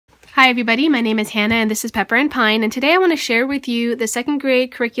Hi everybody, my name is Hannah and this is Pepper and Pine, and today I want to share with you the second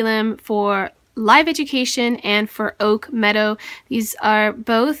grade curriculum for live education and for Oak Meadow. These are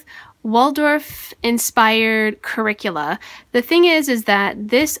both Waldorf inspired curricula. The thing is that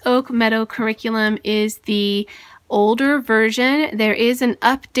this Oak Meadow curriculum is the older version. There is an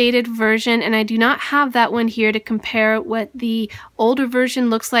updated version, and I do not have that one here to compare what the older version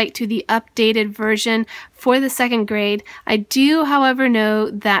looks like to the updated version for the second grade. I do, however,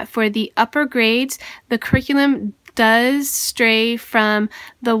 know that for the upper grades, the curriculum does stray from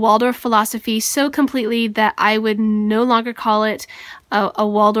the Waldorf philosophy so completely that I would no longer call it a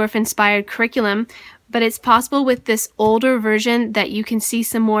Waldorf inspired curriculum. But it's possible with this older version that you can see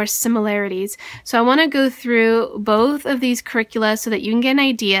some more similarities. So I want to go through both of these curricula so that you can get an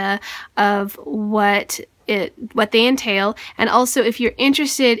idea of what they entail, and also if you're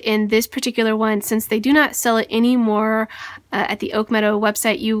interested in this particular one, since they do not sell it anymore at the Oak Meadow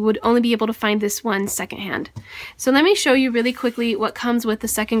website, you would only be able to find this one secondhand. So let me show you really quickly what comes with the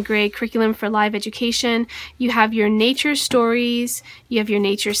second grade curriculum for live education. You have your nature stories, you have your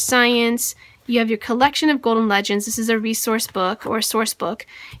nature science, you have your collection of golden legends. This is a resource book or a source book.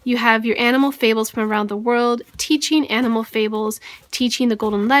 You have your animal fables from around the world, teaching animal fables, teaching the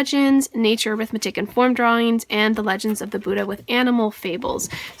golden legends, nature, arithmetic, and form drawings, and the legends of the Buddha with animal fables.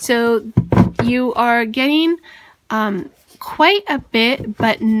 So you are getting quite a bit,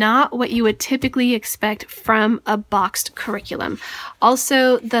 but not what you would typically expect from a boxed curriculum.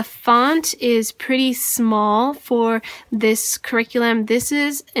 Also, the font is pretty small for this curriculum. This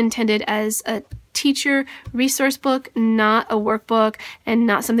is intended as a teacher resource book, not a workbook, and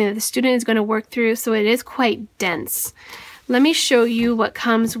not something that the student is going to work through, so it is quite dense. Let me show you what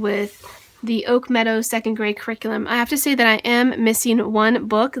comes with the Oak Meadow second grade curriculum. I have to say that I am missing one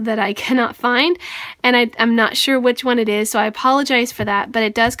book that I cannot find, and I'm not sure which one it is, so I apologize for that, but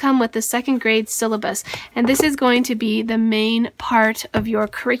it does come with the second grade syllabus, and this is going to be the main part of your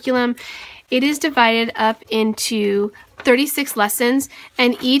curriculum. It is divided up into 36 lessons,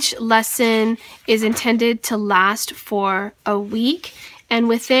 and each lesson is intended to last for a week. And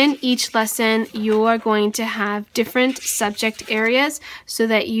within each lesson, you are going to have different subject areas so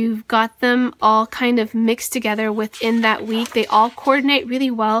that you've got them all kind of mixed together within that week. They all coordinate really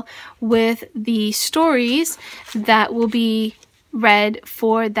well with the stories that will be read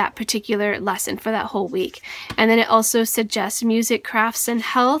for that particular lesson for that whole week. And then it also suggests music, crafts, and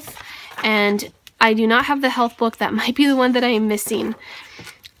health. And I do not have the health book. That might be the one that I am missing.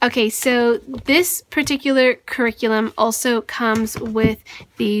 Okay, so this particular curriculum also comes with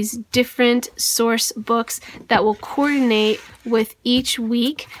these different source books that will coordinate with each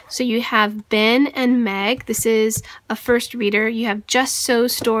week. So you have Ben and Meg. This is a first reader. You have Just So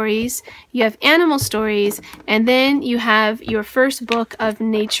stories. You have animal stories. And then you have your first book of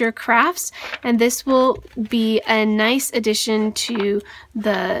nature crafts. And this will be a nice addition to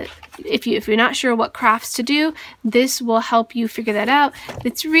the, if you're not sure what crafts to do, this will help you figure that out.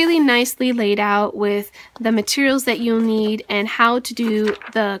 It's really nicely laid out with the materials that you'll need and how to do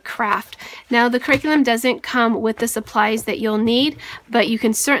the craft. Now, the curriculum doesn't come with the supplies that you'll need, but you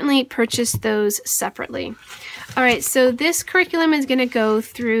can certainly purchase those separately. All right, so this curriculum is going to go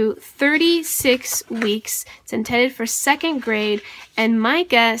through 36 weeks. It's intended for second grade, and my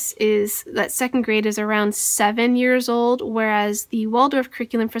guess is that second grade is around 7 years old, whereas the Waldorf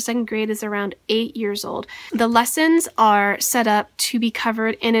curriculum for second grade is around 8 years old. The lessons are set up to be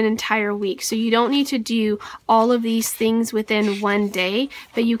covered in an entire week, so you don't need to do all of these things within one day,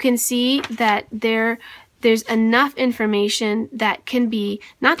 but you can see that there's enough information that can be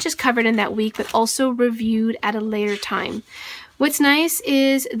not just covered in that week, but also reviewed at a later time. What's nice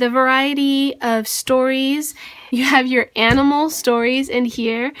is the variety of stories. You have your animal stories in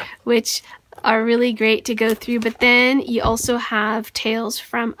here, which are really great to go through, but then you also have tales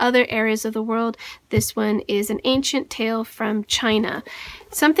from other areas of the world. This one is an ancient tale from China.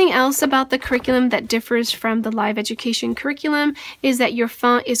 Something else about the curriculum that differs from the live education curriculum is that your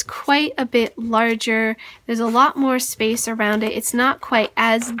font is quite a bit larger. There's a lot more space around it. It's not quite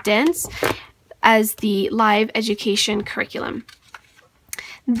as dense as the live education curriculum.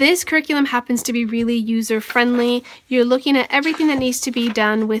 This curriculum happens to be really user-friendly. You're looking at everything that needs to be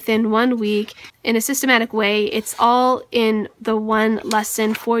done within 1 week in a systematic way. It's all in the one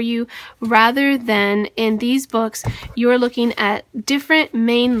lesson for you, rather than in these books, you're looking at different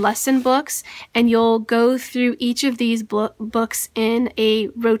main lesson books, and you'll go through each of these books in a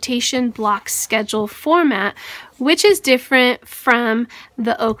rotation block schedule format, which is different from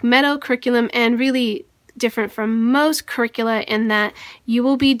the Oak Meadow curriculum and really different from most curricula in that you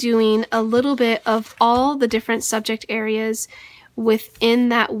will be doing a little bit of all the different subject areas within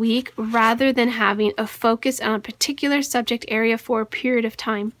that week rather than having a focus on a particular subject area for a period of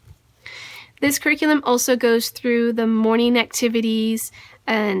time. This curriculum also goes through the morning activities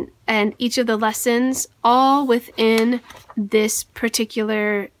and each of the lessons all within this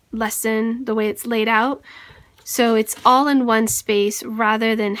particular lesson, the way it's laid out. So it's all in one space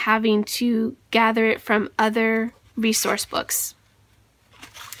rather than having to gather it from other resource books.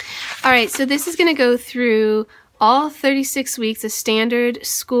 All right, so this is going to go through all 36 weeks, a standard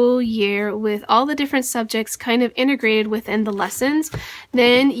school year with all the different subjects kind of integrated within the lessons.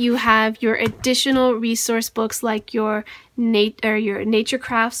 Then you have your additional resource books like your nature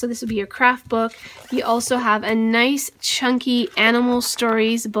crafts. So this will be your craft book. You also have a nice chunky animal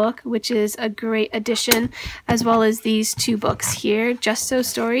stories book, which is a great addition, as well as these two books here, Just So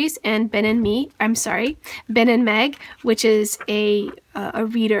Stories and Ben and Meg, which is a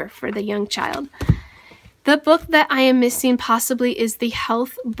reader for the young child. The book that I am missing possibly is the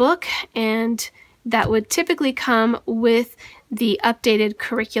health book, and that would typically come with the updated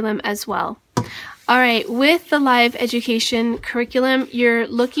curriculum as well. All right, with the live education curriculum, you're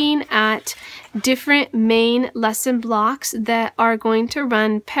looking at different main lesson blocks that are going to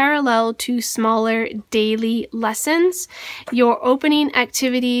run parallel to smaller daily lessons. Your opening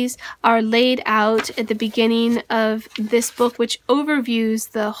activities are laid out at the beginning of this book, which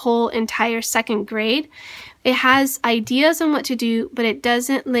overviews the whole entire second grade. It has ideas on what to do, but it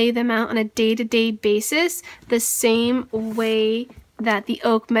doesn't lay them out on a day-to-day basis the same way that the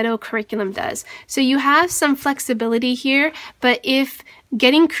Oak Meadow curriculum does. So you have some flexibility here, but if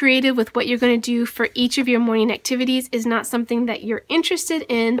getting creative with what you're going to do for each of your morning activities is not something that you're interested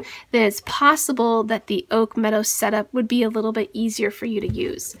in, then it's possible that the Oak Meadow setup would be a little bit easier for you to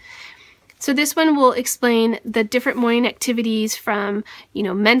use. So this one will explain the different morning activities from,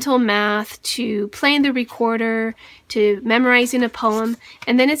 mental math to playing the recorder to memorizing a poem.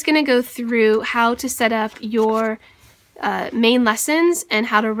 And then it's going to go through how to set up your main lessons and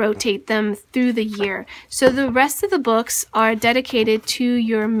how to rotate them through the year. So the rest of the books are dedicated to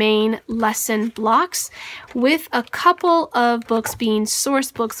your main lesson blocks, with a couple of books being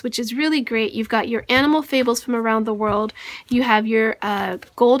source books, which is really great. You've got your animal fables from around the world. You have your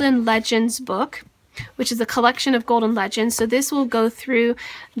Golden Legends book, which is a collection of golden legends. So this will go through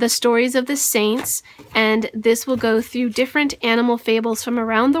the stories of the saints, and this will go through different animal fables from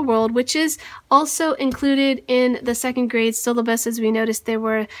around the world, which is also included in the second grade syllabus. As we noticed, there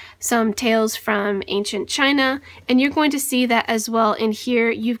were some tales from ancient China, and you're going to see that as well in here.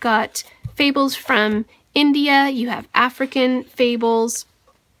 You've got fables from India, you have African fables,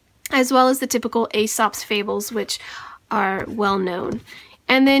 as well as the typical Aesop's fables, which are well known.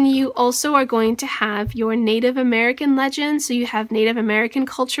 And then you also are going to have your Native American legends. So you have Native American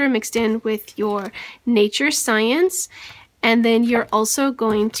culture mixed in with your nature science. And then you're also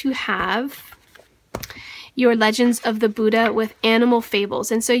going to have your Legends of the Buddha with animal fables.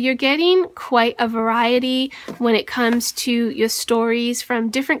 And so you're getting quite a variety when it comes to your stories from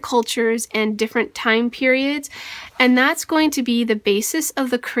different cultures and different time periods. And that's going to be the basis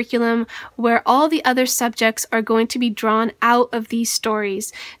of the curriculum, where all the other subjects are going to be drawn out of these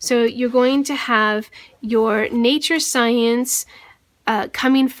stories. So you're going to have your nature science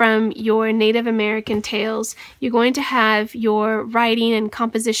coming from your Native American tales. You're going to have your writing and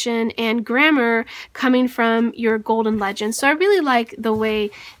composition and grammar coming from your Golden Legends. So I really like the way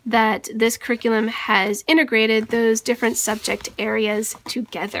that this curriculum has integrated those different subject areas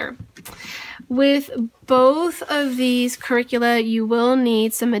together. With both of these curricula, you will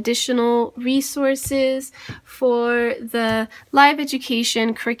need some additional resources. For the live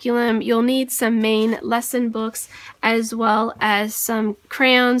education curriculum, you'll need some main lesson books as well as some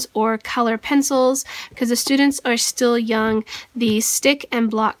crayons or color pencils. Because the students are still young, the stick and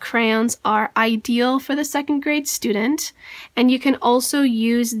block crayons are ideal for the second grade student. And you can also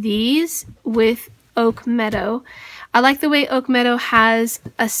use these with Oak Meadow. I like the way Oak Meadow has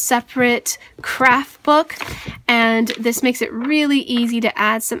a separate craft book, and this makes it really easy to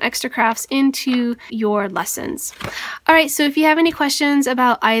add some extra crafts into your lessons. All right, so if you have any questions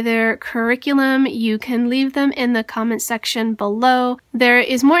about either curriculum, you can leave them in the comment section below. There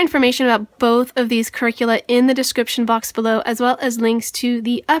is more information about both of these curricula in the description box below, as well as links to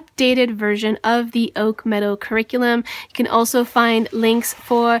the updated version of the Oak Meadow curriculum. You can also find links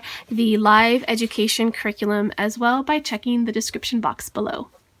for the live education curriculum as well by checking the description box below.